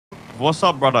What's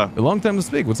up, brother? A long time to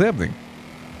speak. What's happening?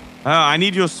 I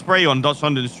need your spray on Dutch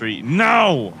London Street.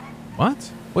 No! What?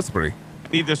 What spray? I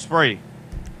need the spray.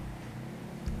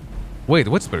 Wait,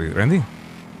 what spray, Randy?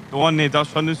 The one near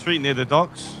Dutch London Street, near the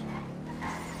docks.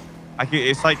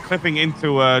 It's like clipping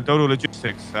into Dodo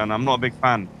Logistics, and I'm not a big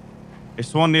fan.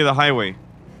 It's the one near the highway.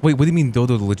 Wait, what do you mean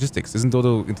Dodo Logistics? Isn't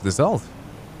Dodo into the south?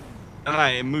 No,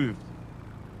 it moved.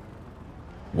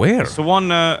 Where? It's the one...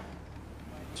 so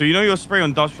you know your spray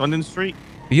on Dutch London Street?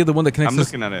 Yeah, the one that connects... I'm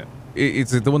looking at it.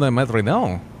 It's the one I'm at right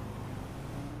now.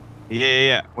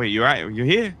 Yeah. Wait, you're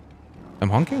here? I'm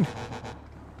honking?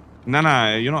 No,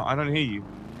 you're not. I don't hear you.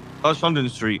 Dutch London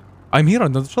Street. I'm here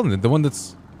on Dutch London, the one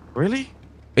that's... Really?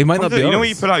 It might not be You know ours. where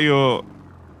you put out your...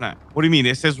 Nah, what do you mean?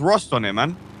 It says Rust on it,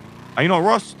 man. Are you not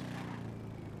Rust?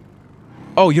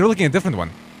 Oh, you're looking at a different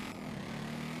one.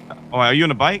 Oh, are you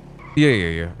on a bike?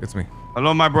 Yeah. It's me.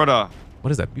 Hello, my brother.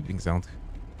 What is that beeping sound?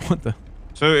 What the...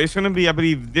 So it's going to be, I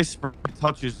believe, this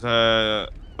touches Dodo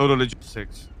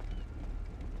Logistics.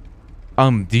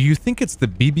 Do you think it's the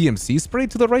BBMC spray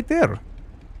to the right there?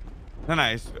 No,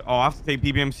 I have to take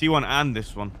BBMC one and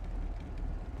this one.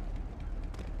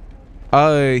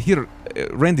 Here,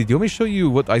 Randy, do you want me to show you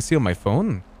what I see on my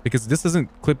phone? Because this doesn't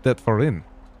clip that far in.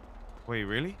 Wait,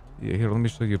 really? Yeah, here, let me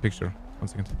show you a picture. 1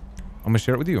 second. I'm gonna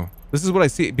share it with you. This is what I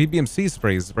see. BBMC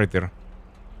sprays right there.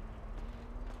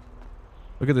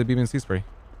 Look at the BBMC spray.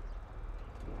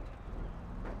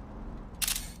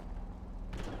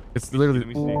 It's literally... Let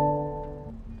me see.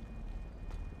 You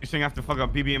saying I have to fuck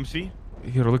up BBMC?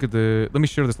 Here, look at the... Let me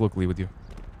share this locally with you.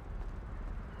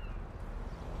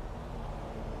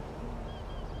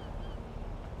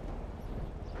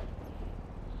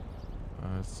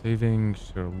 Saving,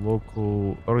 share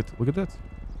local... Alright, look at that.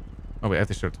 Oh wait, I have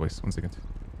to share it twice. 1 second.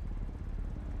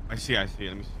 I see. Let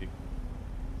me see.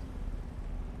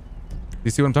 You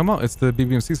see what I'm talking about? It's the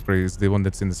BBMC spray. Is the one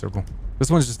that's in the circle.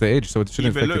 This one's just the edge, so it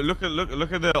shouldn't affect it. Look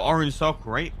at the orange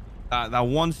circle, right? That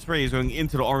one spray is going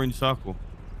into the orange circle.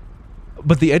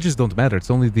 But the edges don't matter.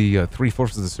 It's only the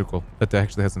 3/4 of the circle that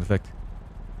actually has an effect.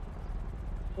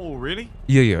 Oh, really?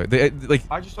 Yeah. Like,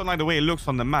 I just don't like the way it looks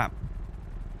on the map.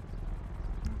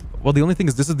 well, the only thing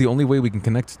is this is the only way we can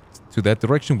connect to that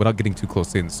direction without getting too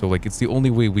close in. So, like, it's the only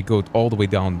way we go all the way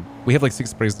down. We have, like, 6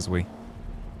 sprays this way.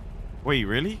 Wait,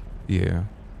 really? Yeah.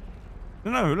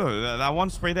 No, look. That one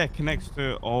spray there connects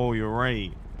to... Oh, you're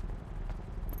right.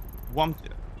 Why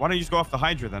don't you just go off the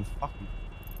Hydra then? Fuck 'em.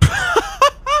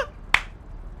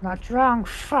 Not drunk.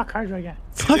 Fuck Hydra again.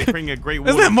 They bring a great...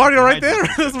 Isn't that Mario right there?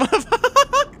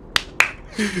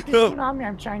 You know me,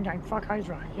 I'm changing. Fuck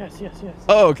Hydra. Yes.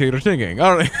 Oh, okay, you're singing.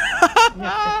 All right.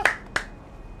 Yes.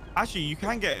 Actually, you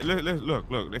can get... Look.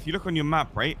 If you look on your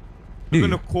map, right? Look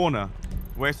in the corner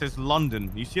where it says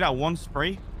London. You see that one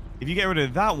spray? If you get rid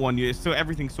of that one,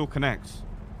 everything still connects.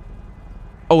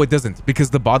 Oh, it doesn't, because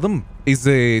the bottom is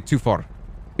too far.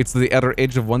 It's the outer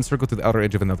edge of one circle to the outer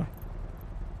edge of another.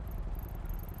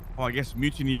 Oh, I guess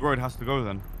Mutiny Road has to go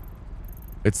then.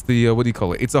 It's the, what do you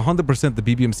call it? It's 100% the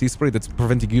BBMC spray that's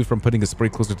preventing you from putting a spray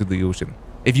closer to the ocean.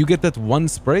 If you get that one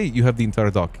spray, you have the entire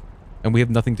dock. And we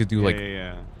have nothing to do,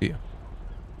 Yeah.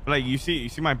 Like, you see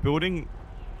my building?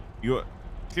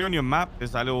 See on your map,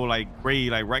 there's that little, like, gray,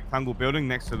 like, rectangle building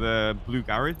next to the blue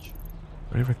garage?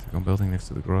 Gray rectangle building next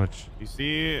to the garage. You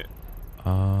see it?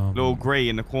 Little gray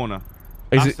in the corner.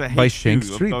 Is That's it the by HQ Shank of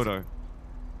Street? Dodo.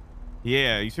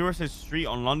 Yeah, you see where it says street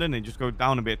on London? And just go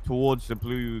down a bit towards the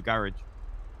blue garage.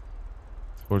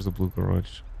 Towards the blue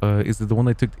garage. Is it the one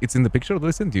I took? It's in the picture that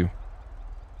I sent you.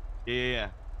 Yeah.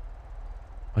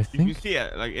 I think. You can see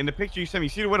it, like in the picture you sent me. You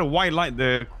see where the white light,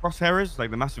 the crosshair is,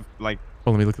 like the massive, like.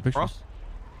 Oh, let me look at the picture. Cross.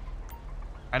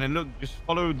 And then look, just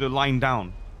follow the line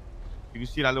down. You can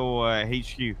see that little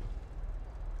HQ.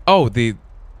 Oh, the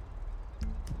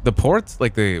port,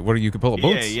 like where you can pull up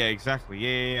boats. Yeah, exactly.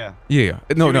 Yeah.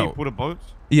 No. You pull the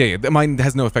boats. Yeah. Mine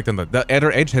has no effect on that. The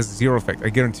outer edge has 0 effect. I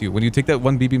guarantee you. When you take that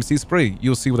one BBMC spray,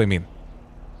 you'll see what I mean.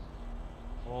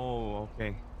 Oh,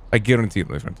 okay. I guarantee it,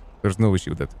 my friend. There's no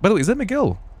issue with that. By the way, is that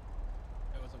Miguel?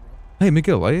 Hey, what's up, bro? Hey,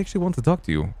 Miguel. I actually want to talk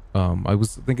to you. I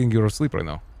was thinking you're asleep right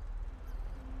now.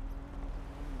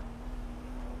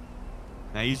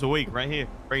 Now he's awake right here,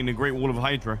 breaking the Great Wall of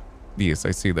Hydra. Yes,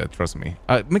 I see that. Trust me.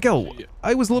 Miguel, Yeah.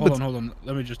 I was a little bit... Hold on.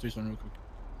 Let me just do something real quick.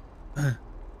 You're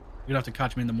gonna have to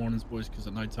catch me in the mornings, boys, because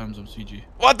at night times I'm CG.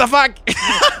 What the fuck?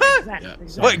 Exactly.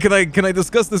 Wait, can I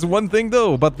discuss this one thing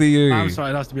though about the? I'm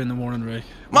sorry, it has to be in the morning, Ray.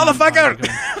 Motherfucker!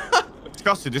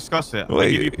 Discuss it. I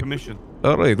Wait. give you permission.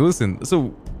 All right, listen.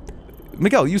 So,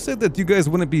 Miguel, you said that you guys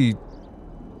wouldn't be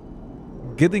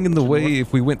getting in the way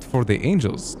if we went for the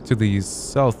angels to the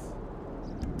south.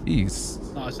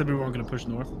 East. No, I said we weren't gonna push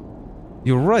north.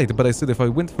 You're right, but I said if I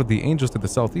went for the Angels to the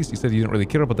southeast, you said you didn't really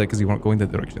care about that because you weren't going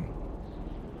that direction.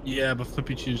 Yeah, but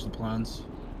Flippy changed the plans.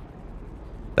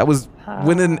 That was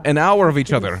within an hour of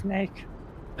each other. Snake.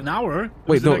 An hour?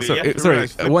 Wait, no, sorry,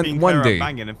 one day.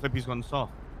 Banging and Flippy's gone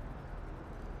soft.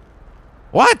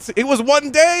 What? It was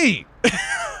one day.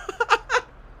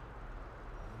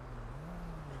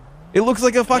 It looks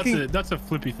like a fucking. That's a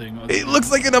Flippy thing. It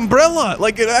looks like an umbrella,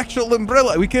 like an actual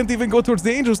umbrella. We can't even go towards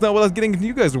the Angels now without getting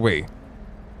you guys away.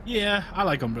 Yeah, I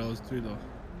like umbrellas too, though.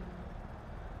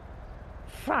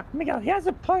 Fuck, Miguel, he has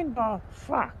a point, though.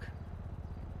 Fuck.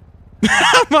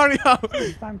 Mario.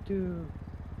 It's time to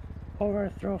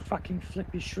overthrow fucking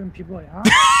Flippy Shrimpy boy, huh?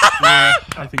 Yeah,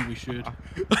 I think we should.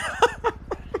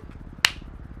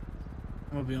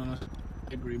 I'll be honest.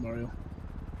 I agree, Mario.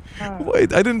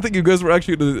 Wait, I didn't think you guys were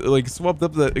actually like swapped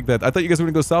up like that. I thought you guys were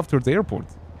gonna go south towards the airport.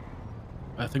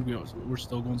 I think we're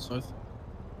still going south.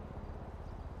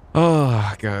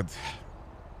 Oh god.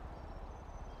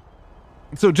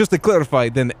 So just to clarify,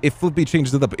 then, if Flippy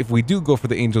changed it up, if we do go for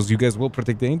the Angels, you guys will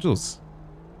protect the Angels?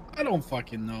 I don't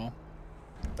fucking know.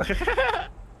 Fuck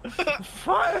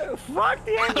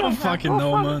the I don't fucking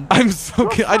know, man. I'm so.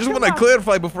 I just want to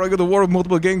clarify before I go to war with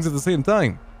multiple gangs at the same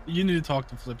time. You need to talk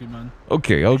to Flippy, man.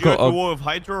 Okay, I'll Would you go. go to war with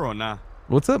Hydra or nah?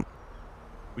 What's up?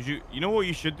 Would you? You know what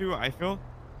you should do? I feel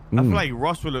like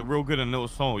Ross will look real good in Little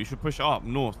Soul. You should push it up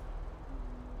north.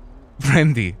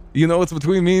 Brandy, you know what's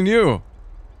between me and you?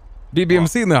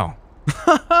 BBMC now.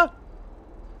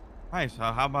 Nice.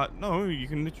 How about no? You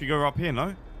can literally go up here.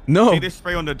 No. No. Take this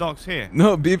spray on the docks here.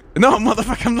 No, no,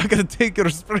 motherfucker! I'm not gonna take your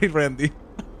spray, Randy.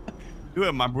 Do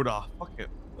it, my brother. Fuck it.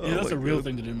 Yeah, that's a real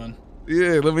thing to do, man.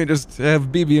 Yeah, let me just have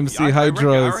BBMC,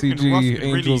 Hydra, I reckon CG, Ross could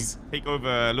Angels. Really take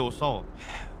over Little Soul.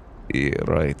 Yeah,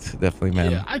 right. Definitely,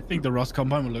 man. Yeah, I think the Ross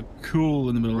compound would look cool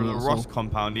in the middle of The the Ross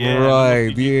compound, yeah.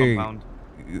 Right, CG yeah. compound.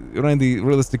 Randy,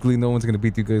 realistically, no one's gonna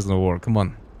beat you guys in a war. Come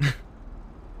on.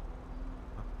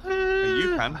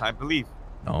 You can, I believe.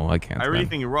 No, I can't. I really man.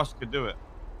 think Ross could do it.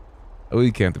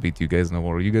 We can't beat you guys in a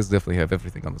war. You guys definitely have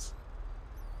everything on us.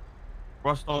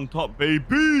 Ross on top,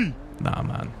 baby. Nah,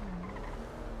 man.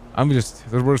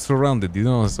 We're surrounded, you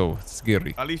know, so it's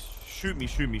scary. At least shoot me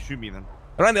then.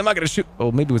 Randy, I'm not gonna shoot.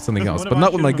 Oh, maybe with something else, What but if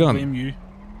not I with my shoot him and gun. blame you?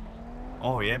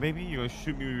 Oh yeah, baby, you gonna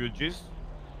shoot me with your jizz?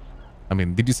 I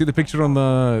mean, did you see the picture on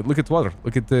the? Look at Twitter.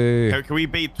 Look at the. Can we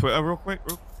bait Twitter real quick?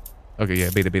 Okay, yeah,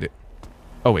 bait it.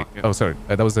 Oh wait. Okay. Oh, sorry.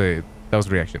 That was a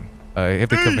reaction. You have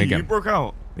to cut me again. You broke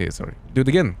out. Yeah, sorry. Do it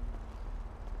again.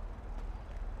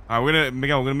 Alright, we're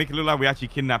gonna make it look like we actually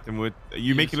kidnapped him.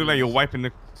 You make it look like you're wiping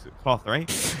the cloth, right?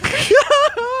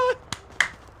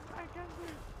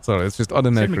 Sorry, it's just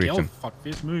automatic Say, Miguel, reaction. fuck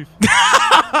this move.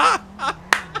 Fuck,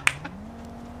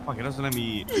 it doesn't let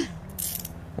me.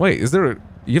 Wait, is there?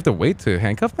 You have to wait to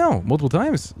handcuff now multiple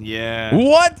times. Yeah.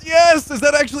 What? Yes, is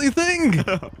that actually a thing?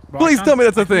 Please tell me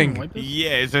that's a thing. Yeah,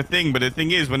 it's a thing, but the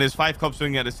thing is, when there's 5 cops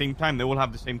doing it at the same time, they all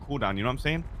have the same cooldown. You know what I'm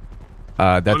saying?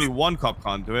 That's. Only one cop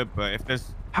can't do it, but if there's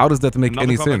How does that make another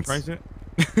any cop that sense? tries it,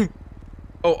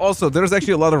 Oh, also, there's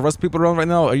actually a lot of Rust people around right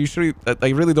now. Are you sure? I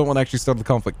really don't want to actually start the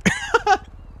conflict.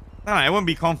 no, it won't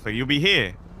be conflict. You'll be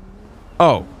here.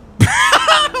 Oh.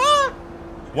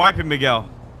 Wiping Miguel.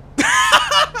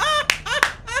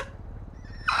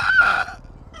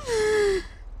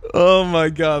 Oh my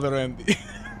God, Randy.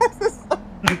 Listen,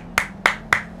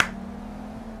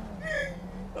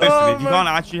 if you can't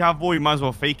actually have war, you might as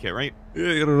well fake it, right?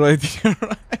 Yeah, you're right. You're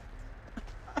right.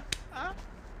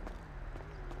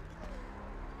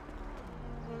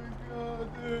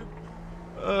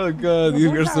 Oh God, you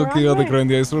are so chaotic,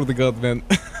 Randy. I swear to God, man.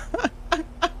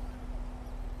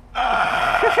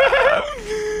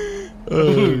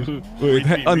 Wait,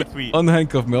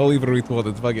 unhandcuff me. I'll even retweet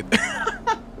it. Fuck it.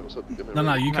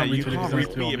 No, you can't you retweet it. can't 'cause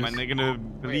that's too retweet it, man. obvious. They're gonna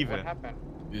believe What it. happened?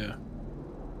 Yeah.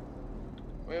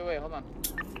 Wait, hold on.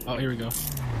 Oh, here we go.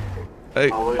 Hey.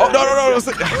 Oh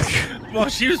no! Well,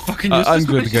 she was fucking I'm useless.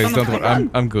 good, She's guys. on Don't the worry.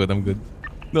 phone. I'm good. I'm good.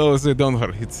 No, sir, don't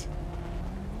worry. It's.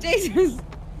 Jesus.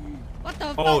 What the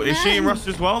fuck, Oh, is she in man? Rust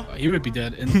as well? He would be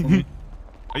dead instantly.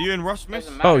 Are you in Rust, miss?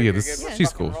 Doesn't matter, Oh yeah, you're this. good.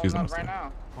 She's Fucking cool. She's rolling nice. up right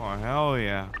now. Oh hell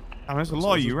yeah! Oh, there's a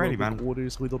lot of you ready, man.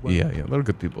 Yeah, they're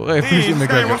good people. I Hey, appreciate this the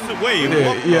guy guy. Rust away.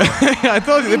 Yeah. I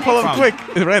told you they pull up quick,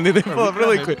 Randy. They pull up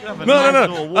really quick. have a No. nice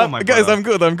little wall, my Guys,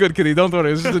 brother. I'm good, Kitty. Don't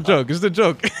worry. It's just a joke. It's just a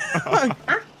joke.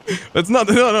 It's not.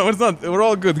 No, it's not. We're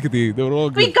all good, Kitty. We're all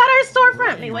We good. got our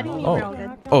storefront. Wait, what do you mean Oh. we're all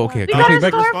good? Oh, okay. We Can I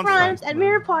got call our you back? storefront at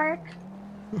Mirror Park.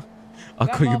 I'll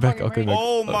call you back. I'll call you back.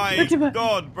 Oh my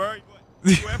God, bro!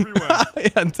 You everywhere. Yeah,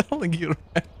 I'm telling you.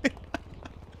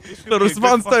 This could The be a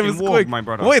response good time fucking is war, quick. my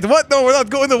brother. Wait, what? No, we're not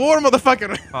going to war,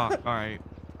 motherfucker. Fuck, all right.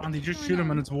 Andy, just shoot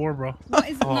him and it's war, bro. What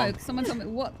is no? Someone tell me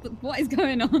what is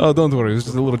going on? Oh, don't worry. It's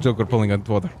just a little joke we're pulling out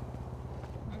water.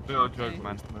 Little joke,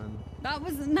 man. That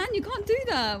was man. You can't do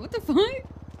that. What the fuck?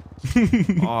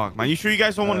 Oh man, you sure you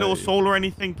guys don't want little soul or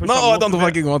anything? Push No, up I north don't a bit?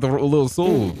 fucking want a little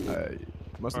soul.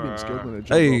 Must have been scared when it jumped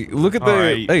Hey, off. look at the.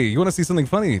 Alright. Hey, you want to see something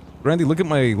funny? Randy, look at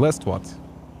my last watch.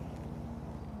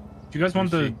 Do you guys want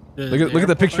the Look at the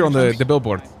airport picture on license? the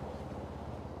billboard.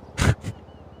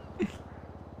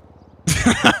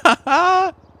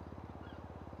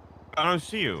 I don't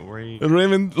see you. Where are you?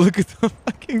 Raymond, look at the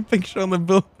fucking picture on the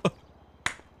billboard.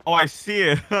 Oh, I see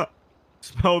it.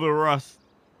 Smell the rust.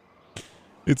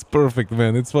 It's perfect,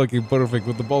 man. It's fucking perfect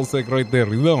with the ball sack right there.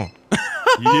 You know.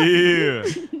 Yeah.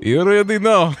 You already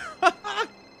know.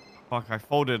 Fuck, I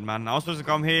folded, man. I was supposed to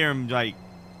come here and like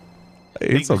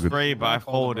Hey, make it's all the good. spray, but I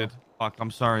folded. Fuck, I'm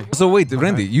sorry. So wait,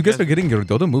 Randy, you guys are getting your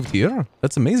Dodo moved here?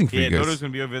 That's amazing for Yeah, you guys. Dodo's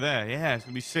gonna be over there. Yeah, it's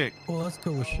gonna be sick. Oh, that's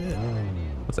cool as shit.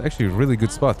 That's actually a really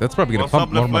good spot. That's probably gonna What's up,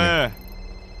 pump more money. LeFleur?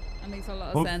 That makes a lot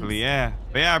of Hopefully, sense. yeah.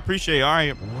 But yeah, I appreciate it. All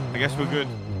right, I guess we're good.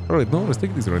 All right, no, let's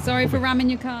take these right. Sorry for ramming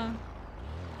your car.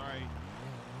 Sorry.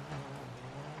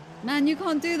 Man, you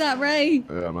can't do that, Ray.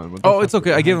 Yeah, man. what the Oh, fuck it's okay.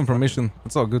 did I gave him happen? permission.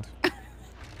 It's all good.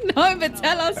 No, but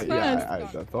tell us first. Yeah,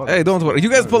 I thought. Hey, don't worry.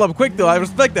 You guys pull up quick though. I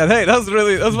respect that. Hey, that's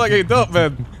fucking dope,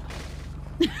 man.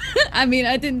 I mean,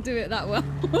 I didn't do it that well.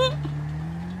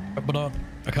 But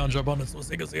I can't jump on it, so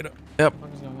take a seat. Yep.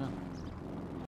 What is going on?